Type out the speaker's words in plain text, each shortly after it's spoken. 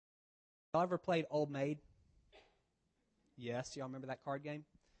Y'all ever played Old Maid? Yes, y'all remember that card game?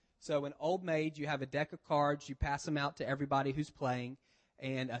 So in Old Maid, you have a deck of cards. You pass them out to everybody who's playing,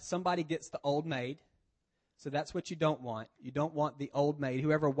 and somebody gets the Old Maid. So that's what you don't want. You don't want the Old Maid.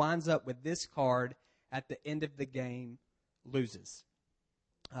 Whoever winds up with this card at the end of the game loses.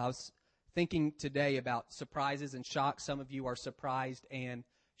 I was thinking today about surprises and shocks. Some of you are surprised and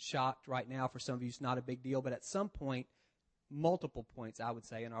shocked right now. For some of you, it's not a big deal. But at some point, multiple points, I would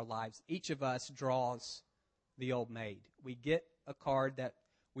say, in our lives, each of us draws the Old Maid. We get a card that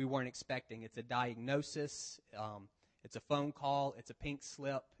we weren't expecting. It's a diagnosis. It's a phone call. It's a pink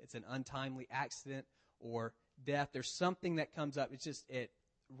slip. It's an untimely accident or death. There's something that comes up. It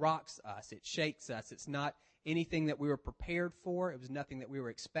rocks us. It shakes us. It's not anything that we were prepared for. It was nothing that we were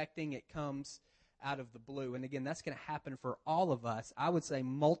expecting. It comes out of the blue. And again, that's going to happen for all of us, I would say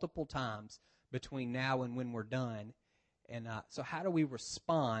multiple times between now and when we're done. And so how do we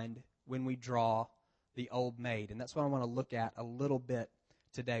respond when we draw the Old Maid? And that's what I want to look at a little bit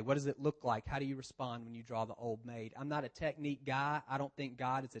today. What does it look like? How do you respond when you draw the Old Maid? I'm not a technique guy. I don't think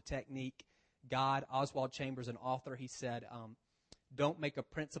God is a technique God. Oswald Chambers, an author, he said, don't make a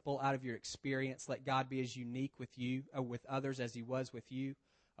principle out of your experience. Let God be as unique with you, with others as he was with you.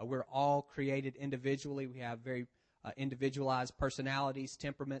 We're all created individually. We have very individualized personalities,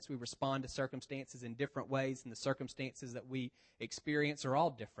 temperaments. We respond to circumstances in different ways, and the circumstances that we experience are all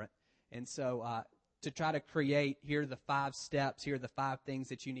different. And so to try to create, here are the 5 steps, here are the 5 things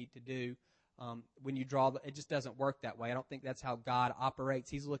that you need to do. When you draw, it just doesn't work that way. I don't think that's how God operates.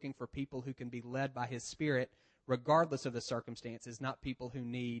 He's looking for people who can be led by his Spirit regardless of the circumstances, not people who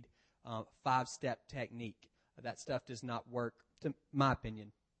need 5-step technique. That stuff does not work, to my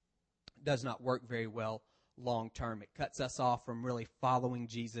opinion, does not work very well long term. It cuts us off from really following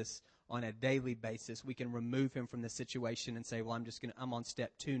Jesus on a daily basis. We can remove him from the situation and say, well, I'm on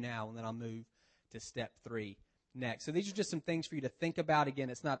step 2 now, and then I'll move to step 3 next. So these are just some things for you to think about. Again,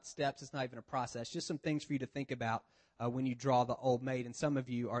 it's not steps, it's not even a process, just some things for you to think about when you draw the Old Maid. And some of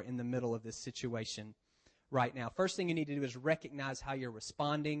you are in the middle of this situation right now. First thing you need to do is recognize how you're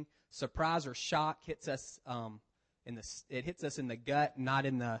responding. Surprise or shock hits us it hits us in the gut, not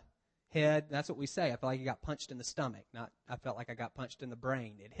in the head. That's what we say. I feel like I got punched in the stomach. Not I felt like I got punched in the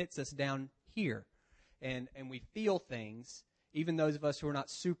brain. It hits us down here. And we feel things. Even those of us who are not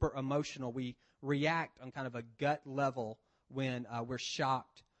super emotional, we react on kind of a gut level when we're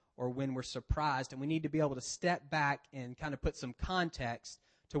shocked or when we're surprised. And we need to be able to step back and kind of put some context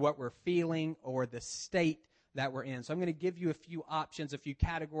to what we're feeling or the state that we're in. So I'm going to give you a few options, a few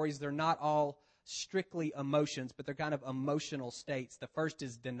categories. They're not all strictly emotions, but they're kind of emotional states. The first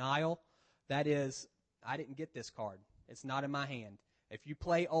is denial. That is, I didn't get this card. It's not in my hand. If you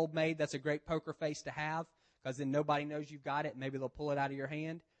play Old Maid, that's a great poker face to have, because then nobody knows you've got it. Maybe they'll pull it out of your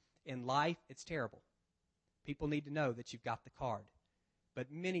hand. In life, it's terrible. People need to know that you've got the card.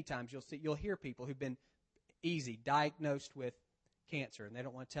 But many times you'll hear people who've been diagnosed with cancer, and they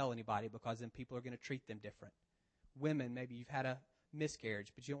don't want to tell anybody because then people are going to treat them different. Women, maybe you've had a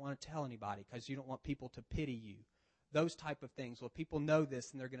miscarriage, but you don't want to tell anybody because you don't want people to pity you. Those type of things. Well, people know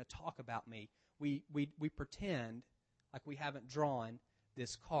this, and they're going to talk about me. We pretend like we haven't drawn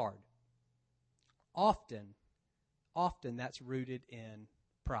this card. Often that's rooted in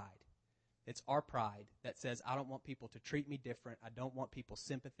pride. It's our pride that says, I don't want people to treat me different. I don't want people's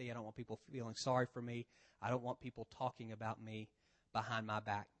sympathy. I don't want people feeling sorry for me. I don't want people talking about me behind my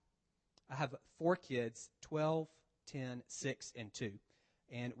back. I have 4 kids, 12, 10, 6, and 2.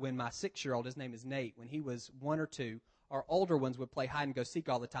 And when my 6-year-old, his name is Nate, when he was 1 or 2, our older ones would play hide and go seek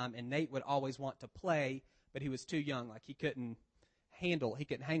all the time, and Nate would always want to play, but he was too young. Like he couldn't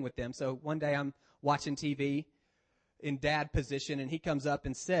hang with them. So one day I'm watching TV in dad position, and he comes up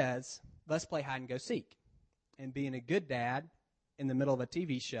and says, let's play hide and go seek. And being a good dad in the middle of a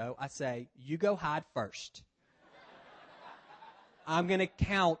TV show, I say, you go hide first. I'm going to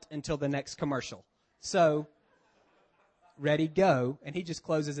count until the next commercial. So, ready, go. And he just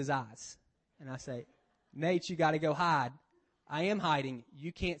closes his eyes. And I say, Nate, you got to go hide. I am hiding.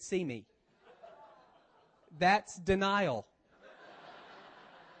 You can't see me. That's denial.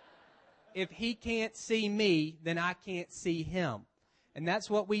 If he can't see me, then I can't see him. And that's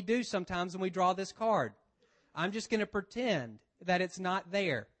what we do sometimes when we draw this card. I'm just going to pretend that it's not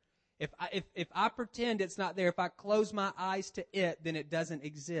there. If I pretend it's not there, if I close my eyes to it, then it doesn't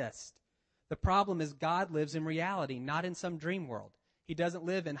exist. The problem is God lives in reality, not in some dream world. He doesn't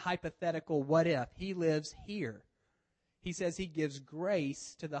live in hypothetical what if. He lives here. He says he gives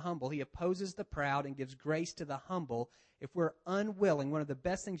grace to the humble. He opposes the proud and gives grace to the humble. If we're unwilling, one of the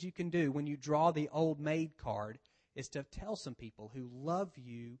best things you can do when you draw the Old Maid card is to tell some people who love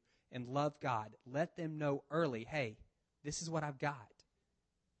you and love God, let them know early, hey, this is what I've got.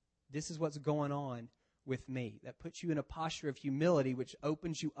 This is what's going on with me. That puts you in a posture of humility, which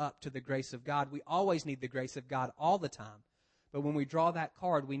opens you up to the grace of God. We always need the grace of God all the time. But when we draw that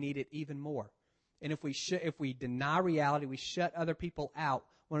card, we need it even more. And if we deny reality, we shut other people out,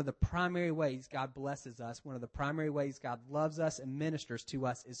 one of the primary ways God blesses us, one of the primary ways God loves us and ministers to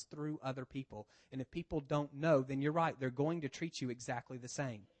us is through other people. And if people don't know, then you're right, they're going to treat you exactly the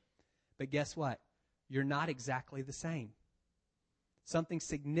same. But guess what? You're not exactly the same. Something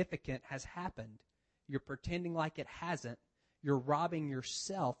significant has happened. You're pretending like it hasn't. You're robbing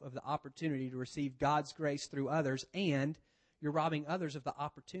yourself of the opportunity to receive God's grace through others, and you're robbing others of the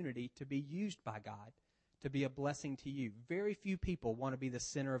opportunity to be used by God, to be a blessing to you. Very few people want to be the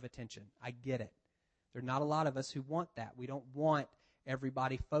center of attention. I get it. There are not a lot of us who want that. We don't want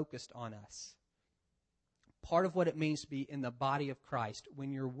everybody focused on us. Part of what it means to be in the body of Christ,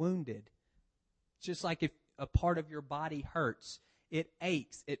 when you're wounded, just like if a part of your body hurts, it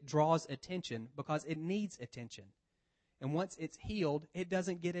aches, it draws attention because it needs attention. And once it's healed, it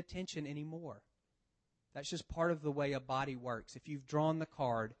doesn't get attention anymore. That's just part of the way a body works. If you've drawn the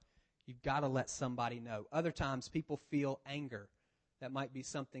card, you've got to let somebody know. Other times, people feel anger. That might be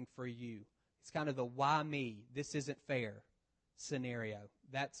something for you. It's kind of the why me, this isn't fair scenario.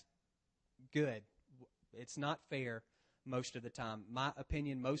 That's good. It's not fair most of the time. My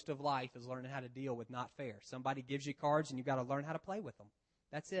opinion, most of life is learning how to deal with not fair. Somebody gives you cards and you've got to learn how to play with them.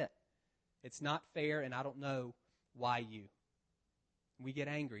 That's it. It's not fair, and I don't know why you. We get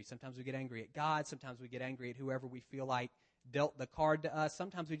angry. Sometimes we get angry at God. Sometimes we get angry at whoever we feel like dealt the card to us.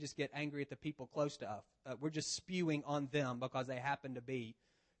 Sometimes we just get angry at the people close to us. We're just spewing on them because they happen to be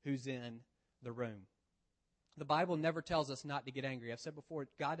who's in the room. The Bible never tells us not to get angry. I've said before,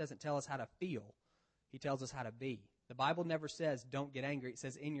 God doesn't tell us how to feel. He tells us how to be. The Bible never says don't get angry. It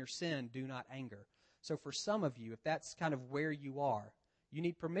says in your sin, do not anger. So for some of you, if that's kind of where you are, you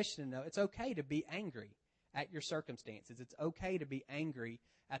need permission to know it's okay to be angry at your circumstances. It's okay to be angry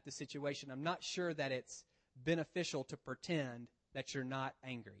at the situation. I'm not sure that it's beneficial to pretend that you're not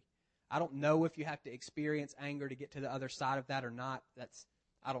angry. I don't know if you have to experience anger to get to the other side of that or not.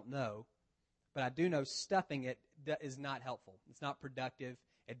 I don't know. But I do know stuffing it is not helpful. It's not productive.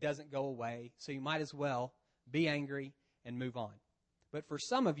 It doesn't go away. So you might as well be angry and move on. But for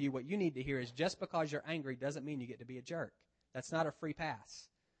some of you, what you need to hear is just because you're angry doesn't mean you get to be a jerk. That's not a free pass.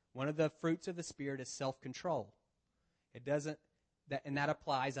 One of the fruits of the Spirit is self-control. It doesn't, and that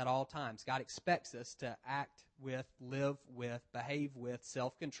applies at all times. God expects us to act with, live with, behave with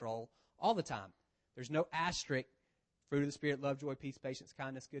self-control all the time. There's no asterisk, fruit of the Spirit, love, joy, peace, patience,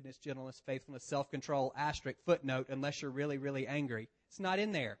 kindness, goodness, gentleness, faithfulness, self-control, asterisk, footnote, unless you're really, really angry. It's not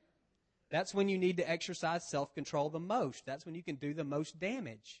in there. That's when you need to exercise self-control the most. That's when you can do the most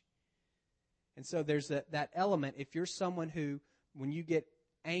damage. And so there's that element. If you're someone who, when you get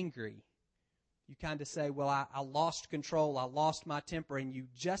angry, you kind of say, well, I lost control, I lost my temper, and you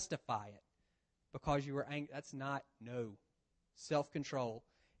justify it because you were angry. That's not, no. Self-control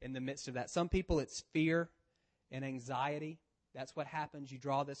in the midst of that. Some people, it's fear and anxiety. That's what happens. You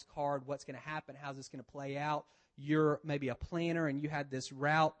draw this card. What's going to happen? How's this going to play out? You're maybe a planner, and you had this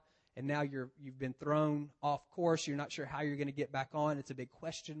route, and now you've been thrown off course. You're not sure how you're going to get back on. It's a big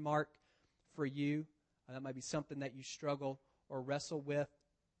question mark for you. That might be something that you struggle or wrestle with.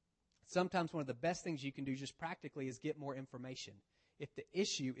 Sometimes one of the best things you can do just practically is get more information. If the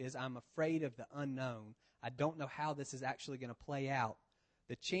issue is I'm afraid of the unknown, I don't know how this is actually going to play out,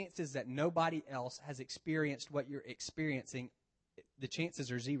 the chances that nobody else has experienced what you're experiencing, the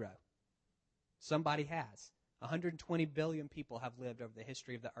chances are zero. Somebody has. 120 billion people have lived over the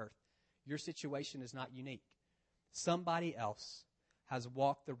history of the earth. Your situation is not unique. Somebody else has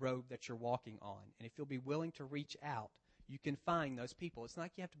walked the road that you're walking on. And if you'll be willing to reach out, you can find those people. It's not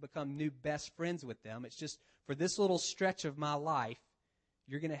like you have to become new best friends with them. It's just for this little stretch of my life,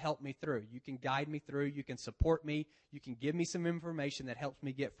 you're going to help me through. You can guide me through. You can support me. You can give me some information that helps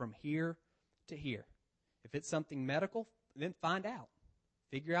me get from here to here. If it's something medical, then find out.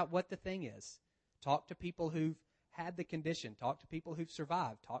 Figure out what the thing is. Talk to people who've had the condition. Talk to people who've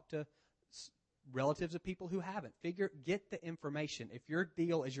survived. Talk to relatives of people who haven't. Get the information. If your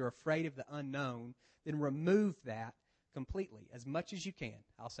deal is you're afraid of the unknown, then remove that completely, as much as you can.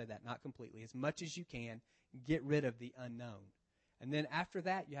 I'll say that, not completely. As much as you can, get rid of the unknown. And then after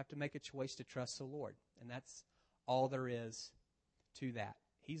that, you have to make a choice to trust the Lord. And that's all there is to that.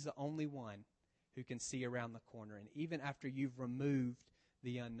 He's the only one who can see around the corner. And even after you've removed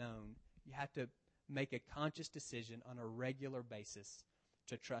the unknown, you have to make a conscious decision on a regular basis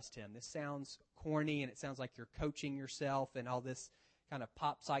to trust Him. This sounds corny, and it sounds like you're coaching yourself and all this kind of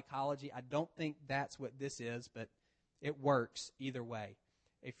pop psychology. I don't think that's what this is, but it works either way.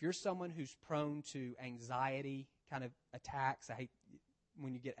 If you're someone who's prone to anxiety kind of attacks, I hate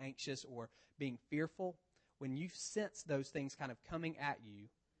when you get anxious or being fearful, when you sense those things kind of coming at you,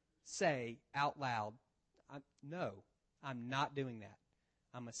 say out loud, no, I'm not doing that.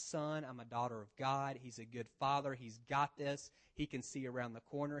 I'm a son. I'm a daughter of God. He's a good father. He's got this. He can see around the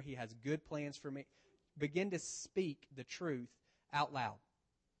corner. He has good plans for me. Begin to speak the truth out loud.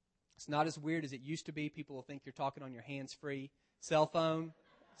 It's not as weird as it used to be. People will think you're talking on your hands-free cell phone.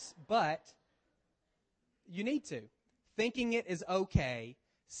 But you need to. Thinking it is okay.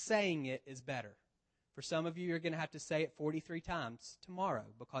 Saying it is better. For some of you, you're going to have to say it 43 times tomorrow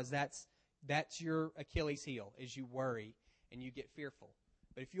because that's your Achilles heel as you worry and you get fearful.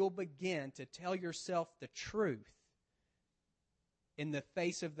 But if you'll begin to tell yourself the truth in the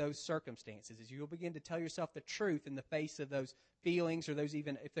face of those circumstances, as you'll begin to tell yourself the truth in the face of those feelings or those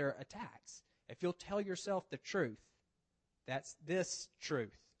even if they're attacks, if you'll tell yourself the truth, that's this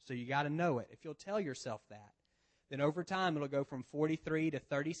truth. So you got to know it. If you'll tell yourself that, then over time it'll go from 43 to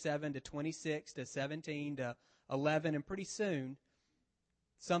 37 to 26 to 17 to 11, and pretty soon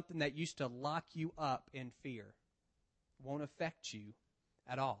something that used to lock you up in fear won't affect you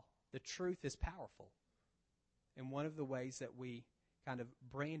at all. The truth is powerful. And one of the ways that we kind of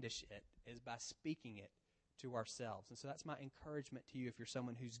brandish it is by speaking it to ourselves. And so that's my encouragement to you if you're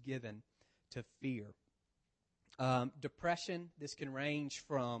someone who's given to fear. Depression, this can range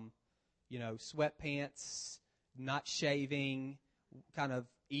from, sweatpants, not shaving, kind of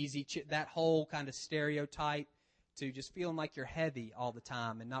easy, that whole kind of stereotype, to just feeling like you're heavy all the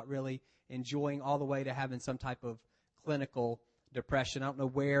time and not really enjoying all the way to having some type of clinical depression. I don't know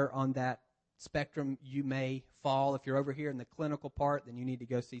where on that spectrum you may fall. If you're over here in the clinical part, then you need to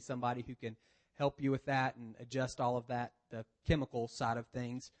go see somebody who can help you with that and adjust all of that, the chemical side of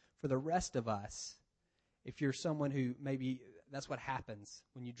things. For the rest of us, if you're someone who maybe that's what happens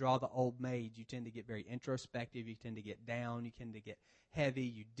when you draw the old maid, you tend to get very introspective, you tend to get down, you tend to get heavy,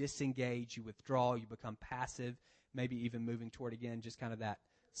 you disengage, you withdraw, you become passive, maybe even moving toward, again, just kind of that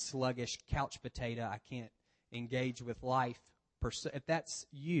sluggish couch potato. I can't engage with life. If that's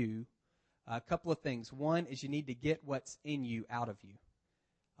you, a couple of things. One is you need to get what's in you out of you.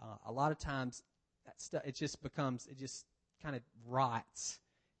 A lot of times that stuff, it just kind of rots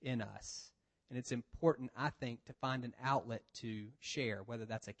in us. And it's important, I think, to find an outlet to share, whether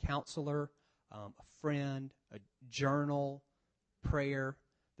that's a counselor, a friend, a journal, prayer.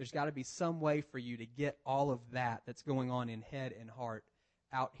 There's got to be some way for you to get all of that that's going on in head and heart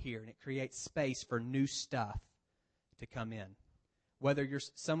out here. And it creates space for new stuff to come in. Whether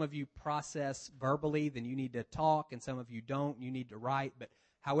some of you process verbally, then you need to talk, and some of you don't, you need to write. But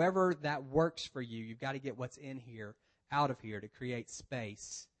however that works for you, you've got to get what's in here out of here to create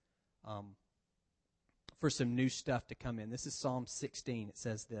space for some new stuff to come in. This is Psalm 16. It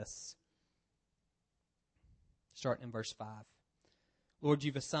says this, starting in verse 5. Lord,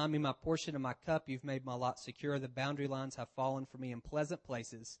 you've assigned me my portion and my cup. You've made my lot secure. The boundary lines have fallen for me in pleasant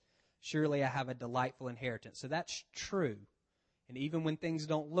places. Surely I have a delightful inheritance. So that's true. And even when things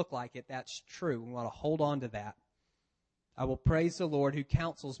don't look like it, that's true. We want to hold on to that. I will praise the Lord who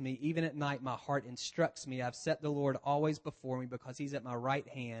counsels me. Even at night, my heart instructs me. I've set the Lord always before me because he's at my right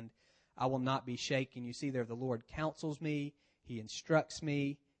hand. I will not be shaken. You see there, the Lord counsels me. He instructs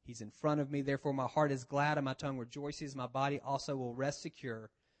me. He's in front of me. Therefore, my heart is glad and my tongue rejoices. My body also will rest secure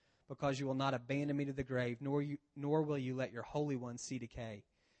because you will not abandon me to the grave, nor will you let your Holy One see decay.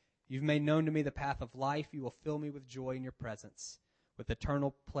 You've made known to me the path of life. You will fill me with joy in your presence, with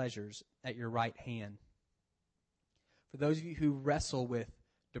eternal pleasures at your right hand. For those of you who wrestle with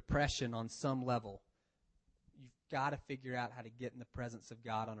depression on some level, you've got to figure out how to get in the presence of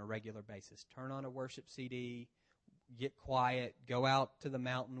God on a regular basis. Turn on a worship CD, get quiet, go out to the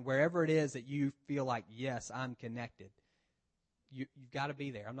mountain, wherever it is that you feel like, yes, I'm connected. You've got to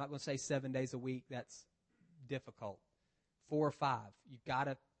be there. I'm not going to say 7 days a week. That's difficult. 4 or 5. You've got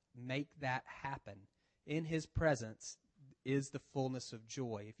to make that happen. In his presence is the fullness of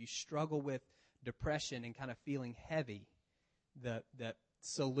joy. If you struggle with depression and kind of feeling heavy, the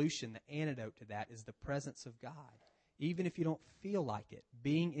solution, the antidote to that is the presence of God. Even if you don't feel like it,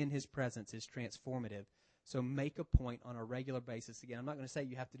 being in his presence is transformative. So make a point on a regular basis. Again, I'm not going to say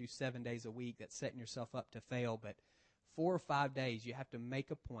you have to do 7 days a week. That's setting yourself up to fail. But 4 or 5 days, you have to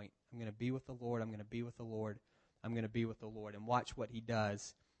make a point. I'm going to be with the Lord. I'm going to be with the Lord. I'm going to be with the Lord. And watch what he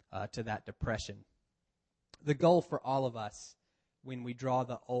does to that depression. The goal for all of us when we draw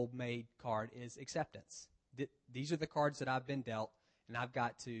the old maid card is acceptance. These are the cards that I've been dealt, and I've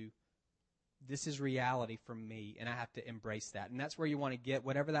got to this is reality for me, and I have to embrace that. And that's where you want to get,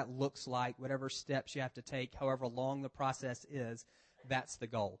 whatever that looks like, whatever steps you have to take, however long the process is, that's the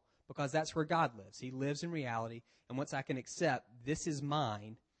goal. Because that's where God lives. He lives in reality, and once I can accept, this is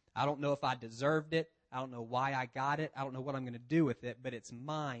mine, I don't know if I deserved it, I don't know why I got it, I don't know what I'm going to do with it, but it's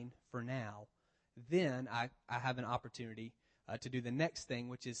mine for now. Then I have an opportunity to do the next thing,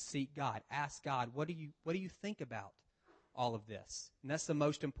 which is seek God. Ask God, what do you think about all of this? And that's the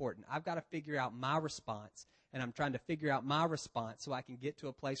most important. I've got to figure out my response, and I'm trying to figure out my response so I can get to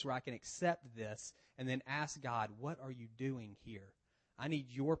a place where I can accept this and then ask God, what are you doing here? I need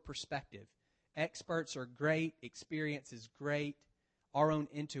your perspective. Experts are great. Experience is great. Our own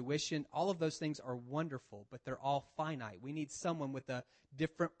intuition, all of those things are wonderful, but they're all finite. We need someone with a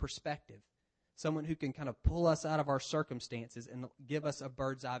different perspective, someone who can kind of pull us out of our circumstances and give us a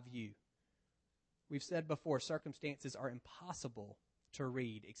bird's eye view. We've said before, circumstances are impossible to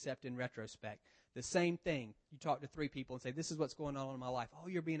read except in retrospect. The same thing, you talk to 3 people and say, this is what's going on in my life. Oh,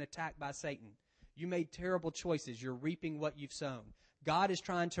 you're being attacked by Satan. You made terrible choices. You're reaping what you've sown. God is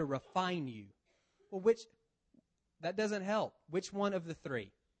trying to refine you. Well, that doesn't help. Which one of the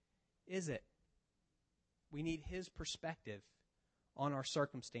 3 is it? We need His perspective on our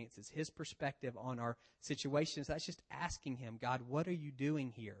circumstances, His perspective on our situations. That's just asking Him, God, what are you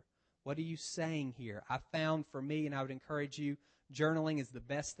doing here? What are you saying here? I found for me, and I would encourage you, journaling is the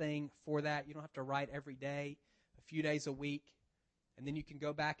best thing for that. You don't have to write every day, a few days a week. And then you can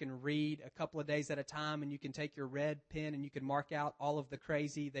go back and read a couple of days at a time, and you can take your red pen and you can mark out all of the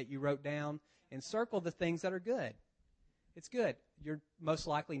crazy that you wrote down and circle the things that are good. It's good. You're most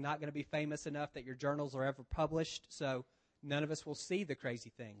likely not going to be famous enough that your journals are ever published, so none of us will see the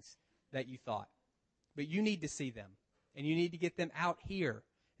crazy things that you thought. But you need to see them, and you need to get them out here.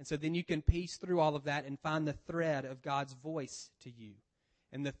 And so then you can piece through all of that and find the thread of God's voice to you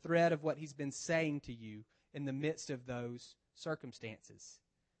and the thread of what He's been saying to you in the midst of those circumstances.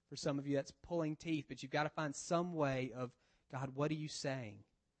 For some of you, that's pulling teeth, but you've got to find some way of, God, what are you saying?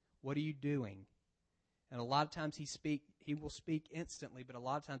 What are you doing? And a lot of times He will speak instantly, but a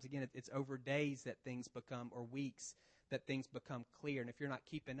lot of times, again, it's over days that things become, or weeks, that things become clear. And if you're not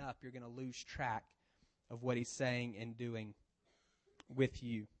keeping up, you're going to lose track of what He's saying and doing with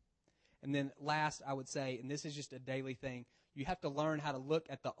you. And then last, I would say, and this is just a daily thing, you have to learn how to look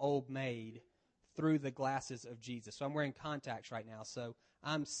at the old maid through the glasses of Jesus. So I'm wearing contacts right now, so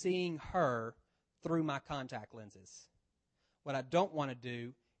I'm seeing her through my contact lenses. What I don't want to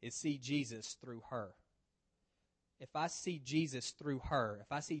do is see Jesus through her. If I see Jesus through her,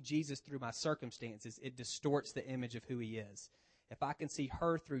 if I see Jesus through my circumstances, it distorts the image of who He is. If I can see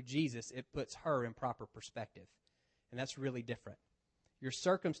her through Jesus, it puts her in proper perspective. And that's really different. Your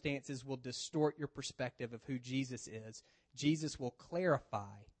circumstances will distort your perspective of who Jesus is. Jesus will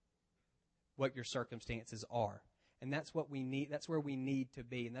clarify what your circumstances are. And that's what we need. That's where we need to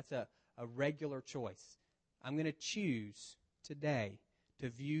be. And that's a regular choice. I'm going to choose today to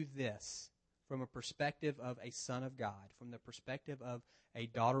view this from a perspective of a son of God, from the perspective of a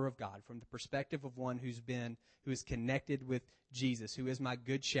daughter of God, from the perspective of one who is connected with Jesus, who is my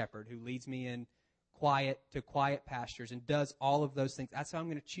good shepherd, who leads me in quiet pastures and does all of those things. That's how I'm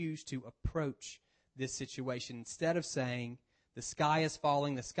going to choose to approach this situation. Instead of saying, the sky is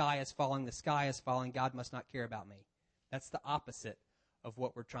falling, the sky is falling, the sky is falling, God must not care about me. That's the opposite of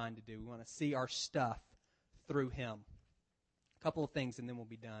what we're trying to do. We want to see our stuff through Him. A couple of things and then we'll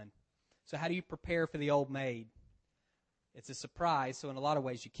be done. So how do you prepare for the old maid? It's a surprise, so in a lot of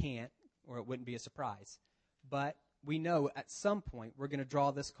ways you can't, or it wouldn't be a surprise. But we know at some point we're going to draw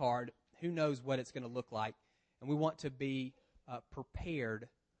this card. Who knows what it's going to look like? And we want to be prepared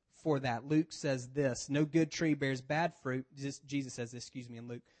for that. Luke says this, no good tree bears bad fruit. Jesus says this, in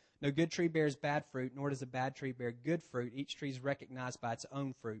Luke. No good tree bears bad fruit, nor does a bad tree bear good fruit. Each tree is recognized by its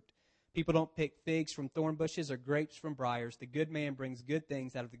own fruit. People don't pick figs from thorn bushes or grapes from briars. The good man brings good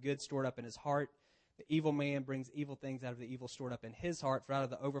things out of the good stored up in his heart. The evil man brings evil things out of the evil stored up in his heart. For out of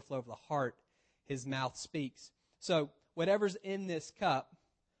the overflow of the heart, his mouth speaks. So whatever's in this cup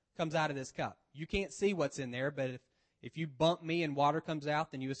comes out of this cup. You can't see what's in there, but if you bump me and water comes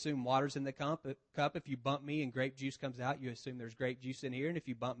out, then you assume water's in the cup. If you bump me and grape juice comes out, you assume there's grape juice in here. And if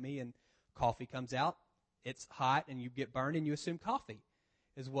you bump me and coffee comes out, it's hot and you get burned and you assume coffee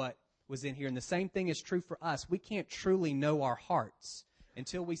is what was in here. And the same thing is true for us. We can't truly know our hearts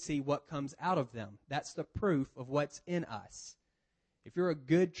until we see what comes out of them. That's the proof of what's in us. If you're a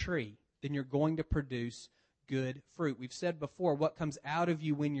good tree, then you're going to produce good fruit. We've said before, what comes out of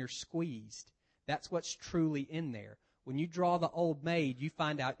you when you're squeezed, that's what's truly in there. When you draw the old maid, you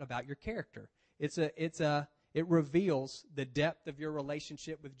find out about your character. It reveals the depth of your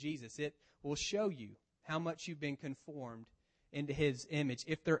relationship with Jesus. will show you how much you've been conformed into His image.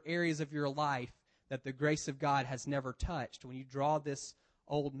 If there are areas of your life that the grace of God has never touched, when you draw this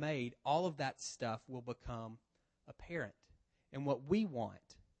old maid, all of that stuff will become apparent. And what we want,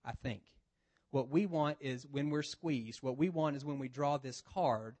 I think, what we want is when we're squeezed, what we want is when we draw this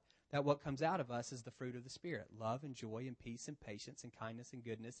card, that what comes out of us is the fruit of the Spirit: love and joy and peace and patience and kindness and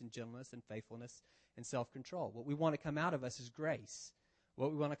goodness and gentleness and faithfulness and self-control. What we want to come out of us is grace.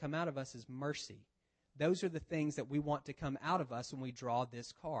 What we want to come out of us is mercy. Those are the things that we want to come out of us when we draw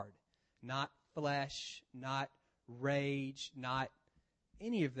this card. Not flesh, not rage, not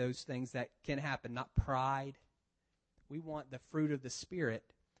any of those things that can happen, not pride. We want the fruit of the Spirit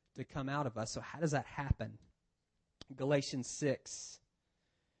to come out of us. So how does that happen? Galatians 6.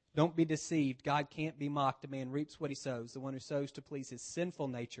 Don't be deceived. God can't be mocked. A man reaps what he sows. The one who sows to please his sinful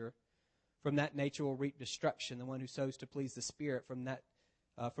nature, from that nature will reap destruction. The one who sows to please the Spirit, from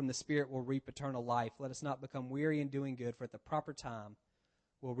the Spirit will reap eternal life. Let us not become weary in doing good, for at the proper time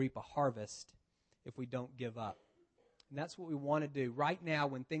we'll reap a harvest if we don't give up. And that's what we want to do. Right now,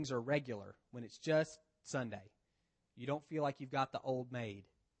 when things are regular, when it's just Sunday, you don't feel like you've got the old maid.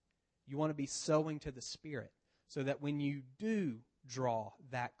 You want to be sowing to the Spirit, so that when you do draw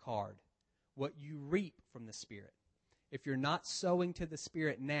that card, what you reap from the Spirit. If you're not sowing to the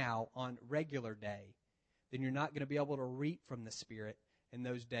Spirit now on regular day, then you're not going to be able to reap from the Spirit in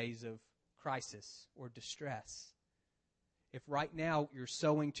those days of crisis or distress. If right now you're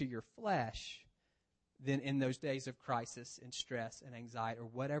sowing to your flesh, then in those days of crisis and stress and anxiety or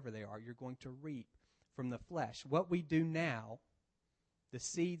whatever they are, you're going to reap from the flesh. What we do now, the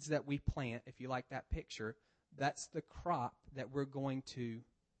seeds that we plant, if you like that picture, that's the crop that we're going to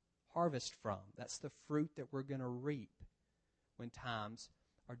harvest from. That's the fruit that we're going to reap when times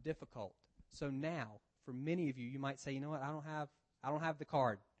are difficult. So now, for many of you, you might say, you know what, I don't have the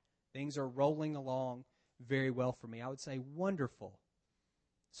card. Things are rolling along very well for me. I would say, wonderful.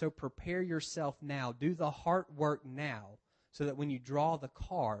 So prepare yourself now. Do the heart work now, so that when you draw the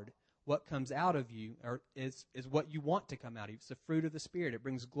card, what comes out of you is what you want to come out of you. It's the fruit of the Spirit. It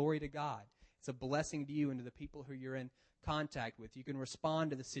brings glory to God. It's a blessing to you and to the people who you're in contact with. You can respond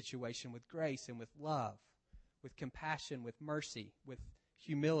to the situation with grace and with love, with compassion, with mercy, with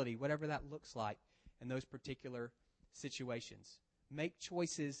humility, whatever that looks like in those particular situations. Make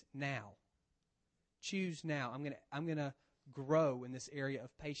choices now. Choose now. I'm gonna grow in this area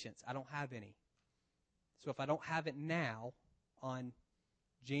of patience. I don't have any. So if I don't have it now on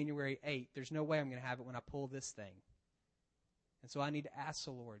January 8th, there's no way I'm going to have it when I pull this thing. And so I need to ask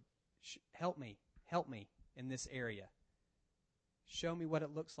the Lord, help me in this area. Show me what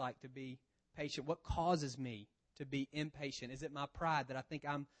it looks like to be patient. What causes me to be impatient? Is it my pride that I think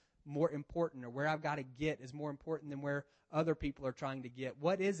I'm more important, or where I've got to get is more important than where other people are trying to get?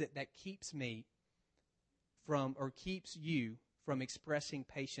 What is it that keeps me from, or keeps you from expressing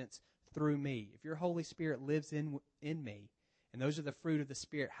patience through me? If your Holy Spirit lives in me, and those are the fruit of the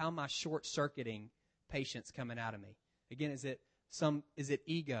Spirit, how am I short-circuiting patience coming out of me? Again, is it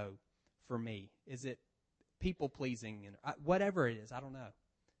ego for me? Is it people-pleasing? And whatever it is, I don't know.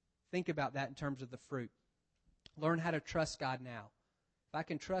 Think about that in terms of the fruit. Learn how to trust God now. If I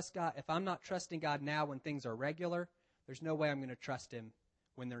can trust God, if I'm not trusting God now when things are regular, there's no way I'm going to trust Him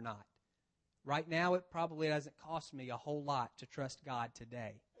when they're not. Right now, it probably doesn't cost me a whole lot to trust God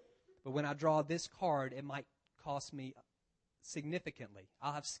today. But when I draw this card, it might cost me significantly.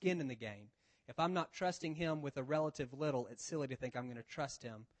 I'll have skin in the game. If I'm not trusting Him with a relative little, it's silly to think I'm going to trust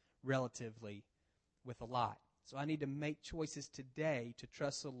Him relatively with a lot. So I need to make choices today to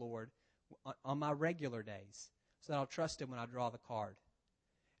trust the Lord on my regular days, so that I'll trust Him when I draw the card.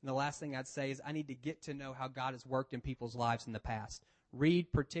 And the last thing I'd say is I need to get to know how God has worked in people's lives in the past.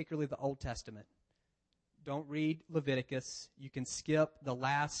 Read particularly the Old Testament. Don't read Leviticus. You can skip the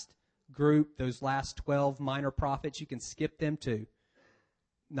last group, those last 12 minor prophets. You can skip them too.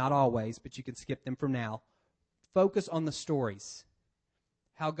 Not always, but you can skip them from now. Focus on the stories.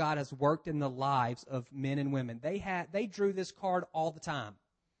 How God has worked in the lives of men and women. They drew this card all the time.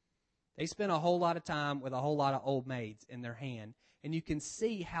 They spent a whole lot of time with a whole lot of old maids in their hand. And you can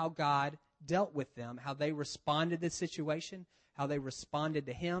see how God dealt with them, how they responded to the situation, how they responded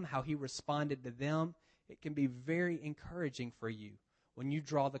to Him, how He responded to them. It can be very encouraging for you when you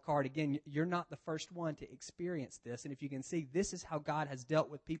draw the card. Again, you're not the first one to experience this. And if you can see this is how God has dealt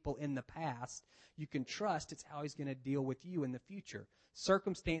with people in the past, you can trust it's how He's going to deal with you in the future.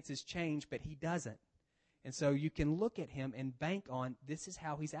 Circumstances change, but He doesn't. And so you can look at Him and bank on this is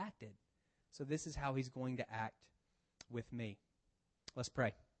how He's acted. So this is how He's going to act with me. Let's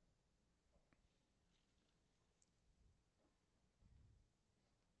pray.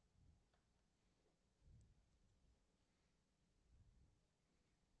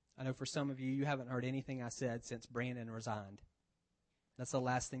 I know for some of you, you haven't heard anything I said since Brandon resigned. That's the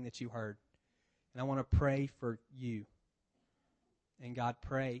last thing that you heard. And I want to pray for you. And God,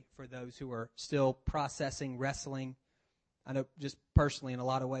 pray for those who are still processing, wrestling. I know just personally, in a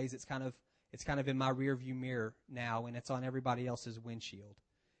lot of ways, it's kind of in my rearview mirror now, and it's on everybody else's windshield.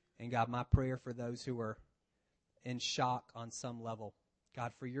 And God, my prayer for those who are in shock on some level,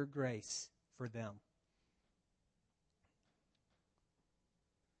 God, for your grace for them.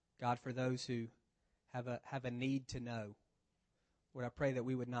 God, for those who have a need to know, Lord, I pray that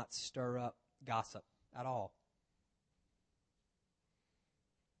we would not stir up gossip at all.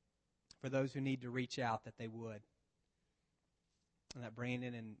 For those who need to reach out, that they would. And that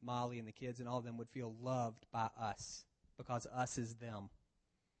Brandon and Molly and the kids and all of them would feel loved by us, because us is them.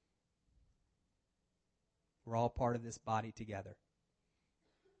 We're all part of this body together.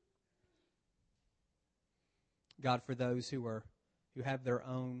 God, for those who have their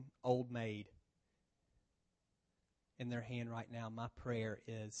own old maid in their hand right now, my prayer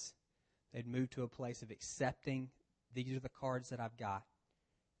is they'd move to a place of accepting, these are the cards that I've got.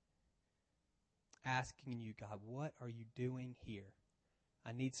 Asking you, God, what are you doing here?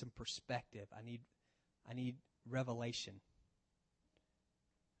 I need some perspective. I need revelation.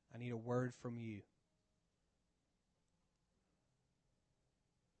 I need a word from you.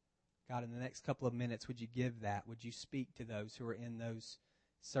 God, in the next couple of minutes, would you give that? Would you speak to those who are in those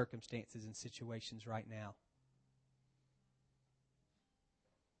circumstances and situations right now?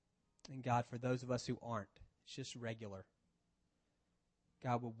 And God, for those of us who aren't, it's just regular.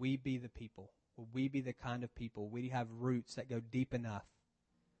 God, will we be the people? Will we be the kind of people? We have roots that go deep enough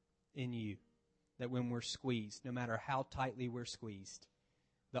in you that when we're squeezed, no matter how tightly we're squeezed,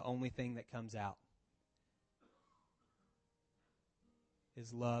 the only thing that comes out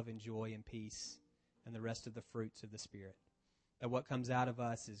is love and joy and peace and the rest of the fruits of the Spirit. That what comes out of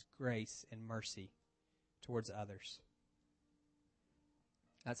us is grace and mercy towards others.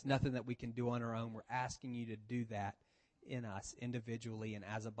 That's nothing that we can do on our own. We're asking you to do that in us individually and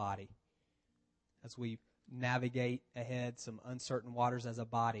as a body. As we navigate ahead some uncertain waters as a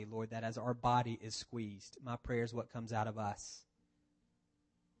body, Lord, that as our body is squeezed, my prayer is what comes out of us.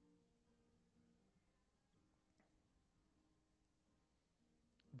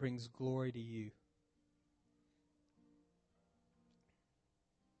 Brings glory to you.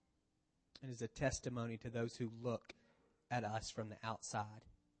 And is a testimony to those who look at us from the outside.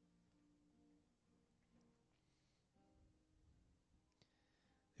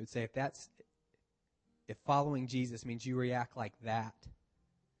 They would say, if following Jesus means you react like that,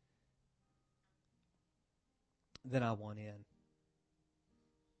 then I want in.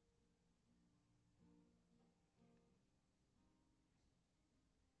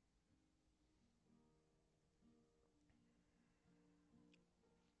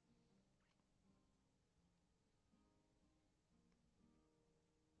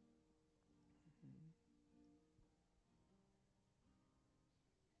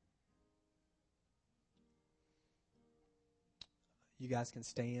 You guys can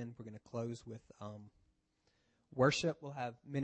stand. We're going to close with worship. We'll have